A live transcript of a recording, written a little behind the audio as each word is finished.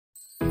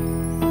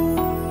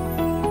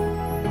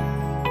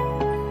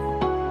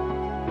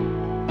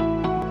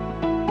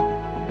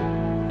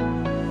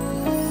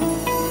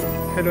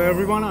Hello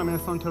everyone, I'm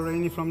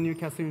Toreini from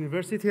Newcastle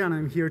University, and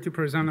I'm here to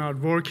present our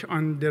work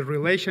on the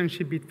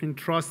relationship between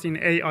trust in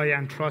AI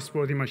and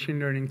trustworthy machine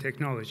learning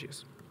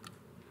technologies.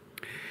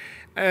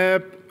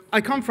 I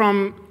come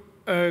from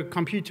a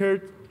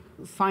computer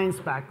science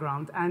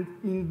background, and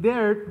in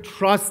there,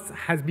 trust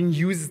has been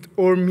used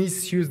or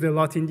misused a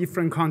lot in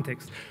different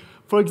contexts.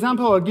 For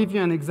example, I'll give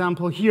you an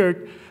example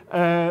here.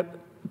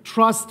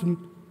 Trust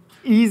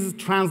is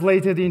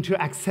translated into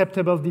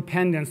acceptable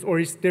dependence,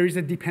 or there is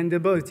a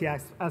dependability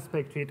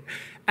aspect to it.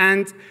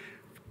 And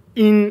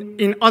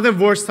in other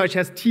words, such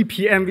as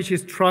TPM, which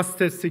is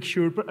trusted,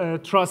 secure,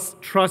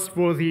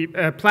 trustworthy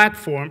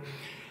platform,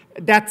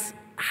 that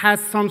has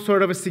some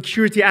sort of a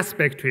security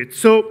aspect to it.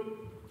 So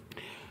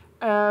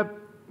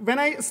when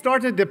I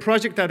started the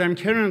project that I'm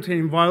currently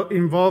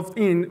involved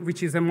in,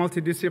 which is a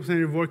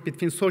multidisciplinary work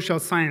between social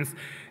science,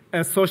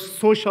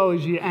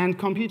 sociology, and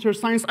computer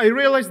science, I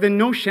realized the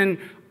notion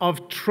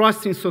of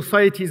trust in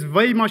society is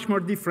way much more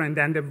different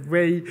than the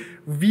way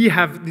we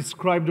have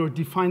described or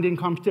defined in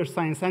computer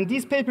science. And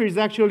this paper is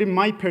actually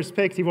my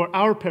perspective, or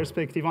our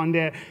perspective, on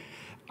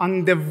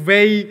the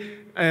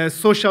way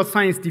social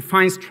science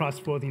defines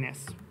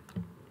trustworthiness.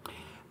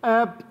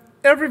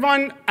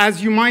 Everyone,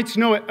 as you might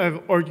know,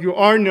 or you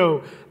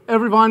know,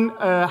 everyone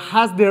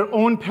has their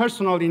own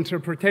personal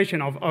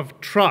interpretation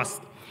of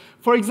trust.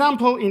 For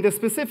example, in the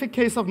specific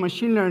case of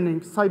machine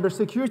learning,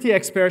 cybersecurity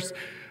experts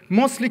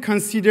mostly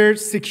consider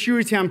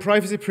security and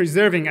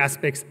privacy-preserving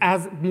aspects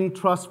as being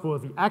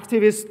trustworthy.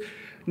 Activists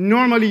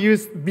normally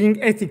use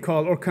being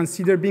ethical or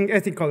consider being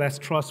ethical as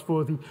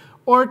trustworthy.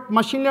 Or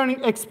machine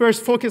learning experts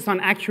focus on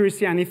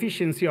accuracy and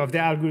efficiency of the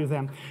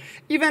algorithm.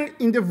 Even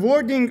in the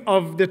wording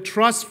of the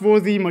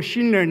trustworthy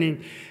machine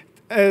learning,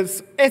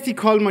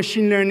 ethical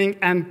machine learning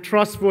and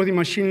trustworthy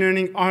machine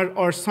learning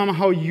are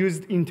somehow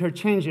used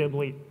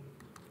interchangeably.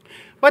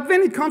 But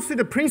when it comes to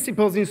the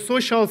principles in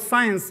social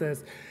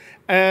sciences,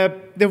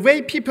 the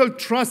way people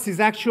trust is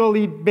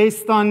actually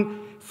based on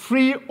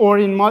three, or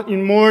in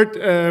more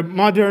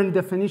modern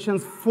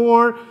definitions,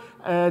 four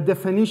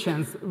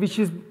definitions, which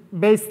is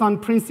based on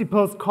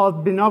principles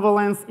called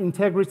benevolence,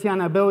 integrity,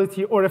 and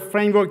ability, or a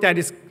framework that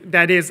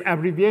is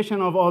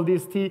abbreviation of all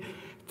these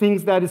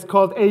things that is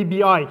called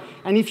ABI.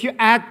 And if you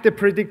add the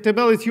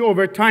predictability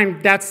over time,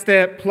 that's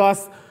the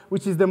plus,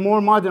 which is the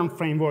more modern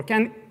framework.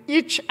 And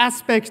each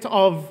aspect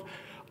of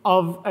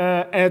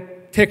a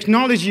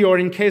technology, or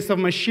in case of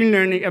machine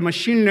learning, a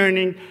machine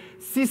learning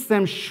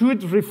system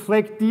should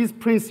reflect these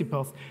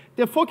principles.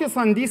 The focus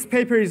on this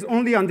paper is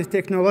only on the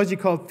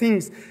technological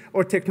things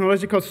or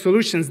technological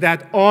solutions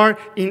that are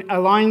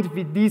aligned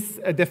with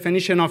this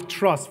definition of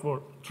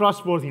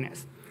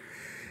trustworthiness.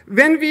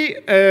 When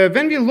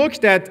we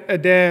looked at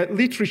the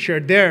literature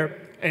there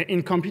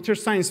in computer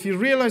science, we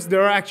realized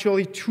there are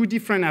actually two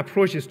different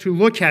approaches to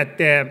look at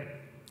the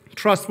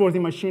trustworthy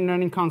machine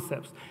learning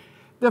concepts.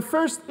 The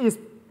first is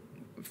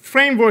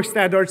frameworks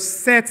that are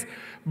set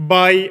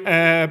by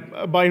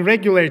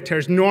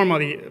regulators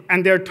normally,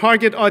 and their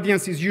target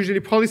audience is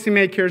usually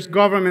policymakers,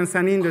 governments,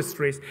 and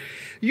industries.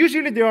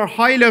 Usually they are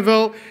high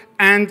level,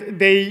 and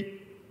they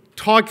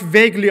talk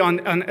vaguely on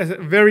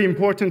very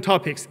important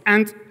topics.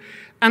 And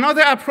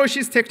another approach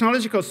is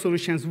technological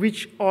solutions,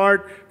 which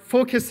are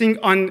focusing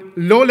on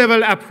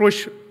low-level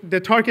approach. The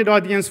target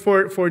audience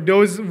for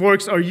those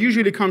works are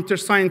usually computer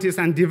scientists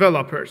and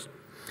developers.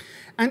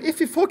 And if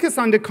we focus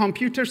on the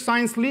computer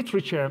science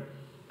literature,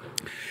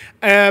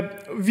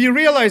 we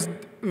realized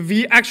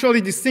we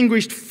actually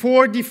distinguished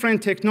four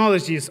different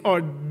technologies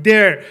are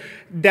there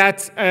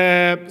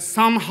that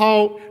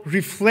somehow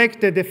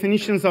reflect the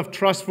definitions of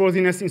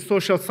trustworthiness in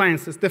social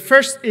sciences. The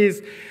first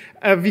is,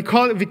 we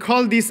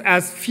call this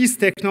as FIS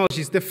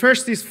technologies. The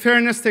first is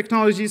fairness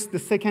technologies, the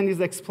second is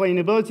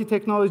explainability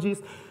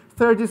technologies,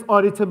 third is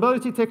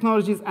auditability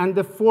technologies, and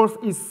the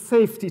fourth is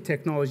safety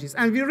technologies.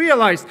 And we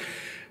realized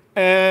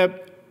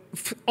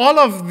all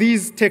of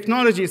these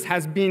technologies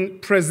has been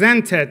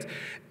presented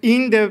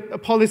in the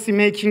policy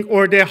making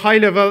or the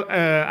high-level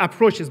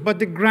approaches, but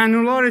the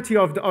granularity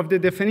of the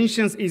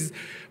definitions is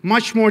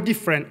much more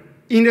different.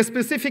 In the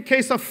specific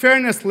case of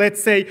fairness,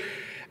 let's say,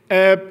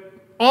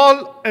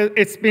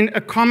 it's been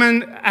a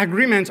common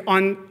agreement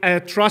on a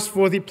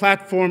trustworthy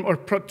platform or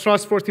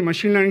trustworthy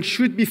machine learning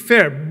should be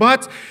fair.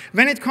 But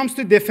when it comes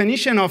to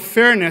definition of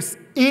fairness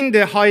in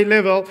the high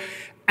level,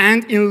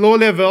 and in low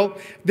level,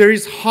 there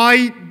is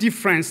high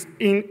difference.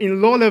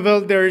 In low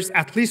level, there is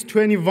at least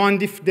 21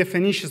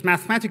 definitions,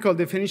 mathematical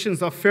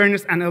definitions of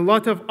fairness, and a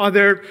lot of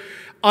other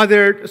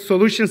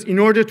solutions in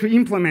order to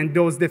implement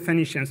those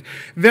definitions.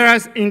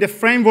 Whereas in the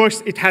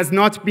frameworks, it has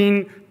not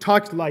been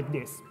taught like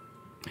this.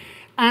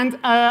 And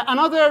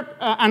another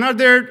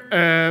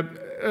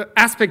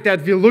aspect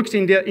that we looked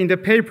in the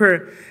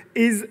paper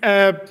is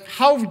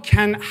how we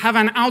can have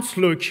an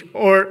outlook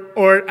or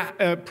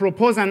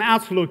propose an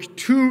outlook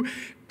to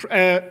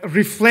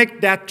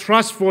reflect that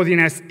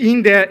trustworthiness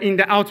in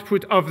the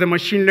output of the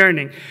machine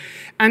learning.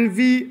 And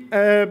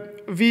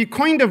we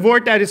coined a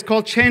word that is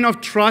called chain of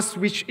trust,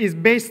 which is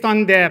based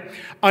on the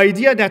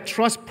idea that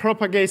trust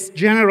propagates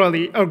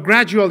generally or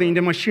gradually in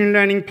the machine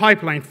learning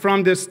pipeline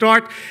from the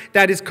start,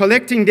 that is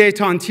collecting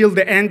data, until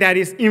the end, that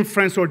is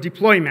inference or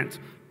deployment.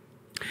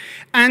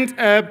 And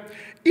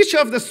each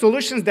of the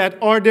solutions that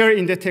are there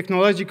in the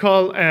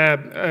technological,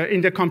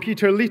 in the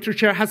computer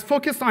literature has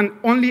focused on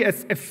only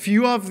a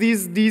few of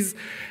these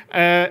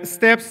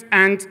steps.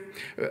 And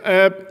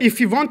if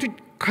you want to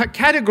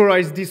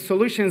categorize these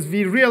solutions,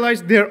 we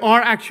realize there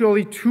are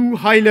actually two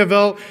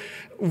high-level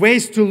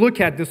ways to look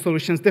at the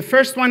solutions. The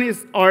first one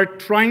is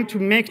trying to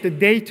make the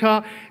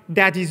data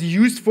that is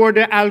used for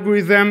the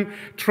algorithm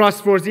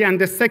trustworthy,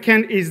 and the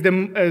second is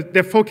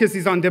the focus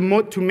is on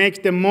to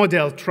make the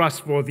model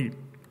trustworthy.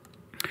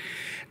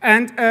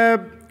 And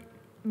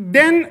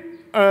then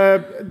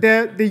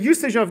the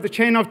usage of the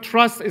chain of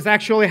trust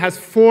has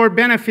 4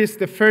 benefits.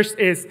 The first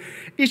is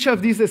each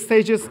of these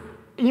stages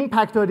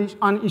impact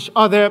on each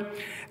other,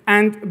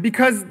 and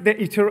because the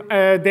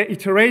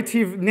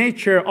iterative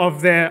nature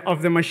of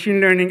the machine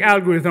learning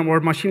algorithm or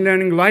machine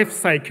learning life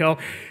cycle,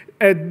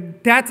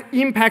 that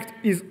impact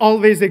is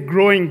always a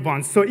growing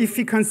one. So if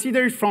you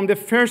consider it from the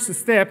first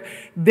step,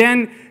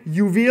 then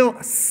you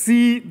will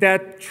see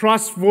that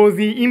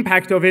trustworthy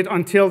impact of it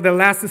until the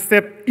last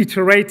step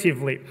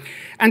iteratively.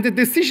 And the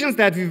decisions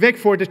that we make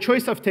for the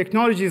choice of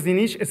technologies in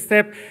each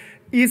step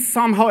is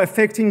somehow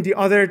affecting the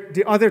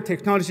other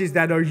technologies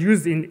that are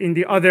used in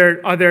the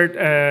other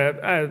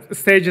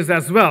stages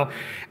as well.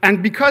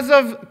 And because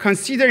of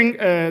considering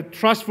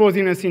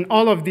trustworthiness in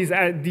all of these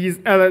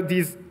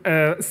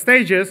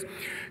stages,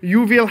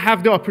 you will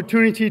have the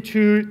opportunity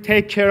to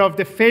take care of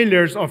the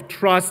failures of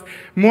trust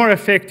more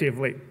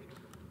effectively.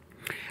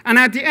 And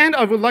at the end,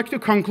 I would like to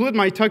conclude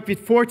my talk with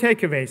 4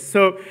 takeaways.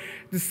 So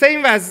the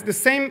same as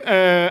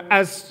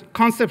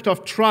concept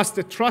of trust,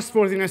 the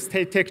trustworthiness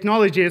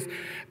technologies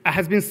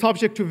has been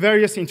subject to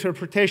various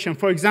interpretations.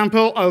 For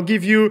example, I'll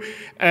give you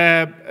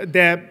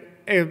again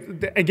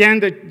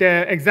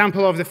the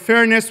example of the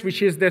fairness,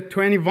 which is the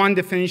 21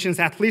 definitions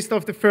at least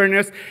of the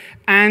fairness,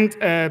 and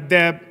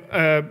the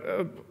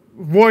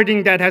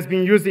wording that has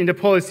been used in the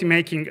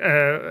policy-making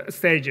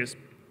stages.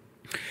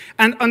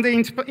 And on the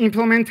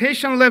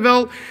implementation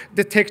level,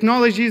 the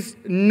technologies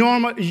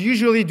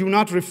usually do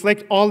not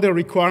reflect all the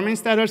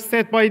requirements that are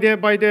set by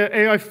the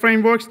AI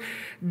frameworks.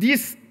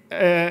 This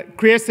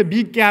creates a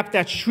big gap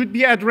that should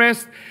be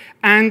addressed,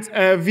 and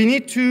we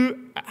need to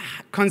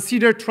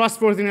consider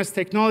trustworthiness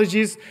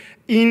technologies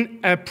in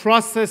a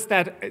process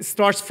that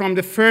starts from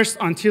the first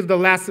until the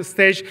last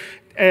stage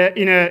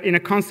in a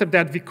concept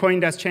that we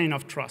coined as chain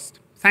of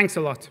trust. Thanks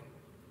a lot.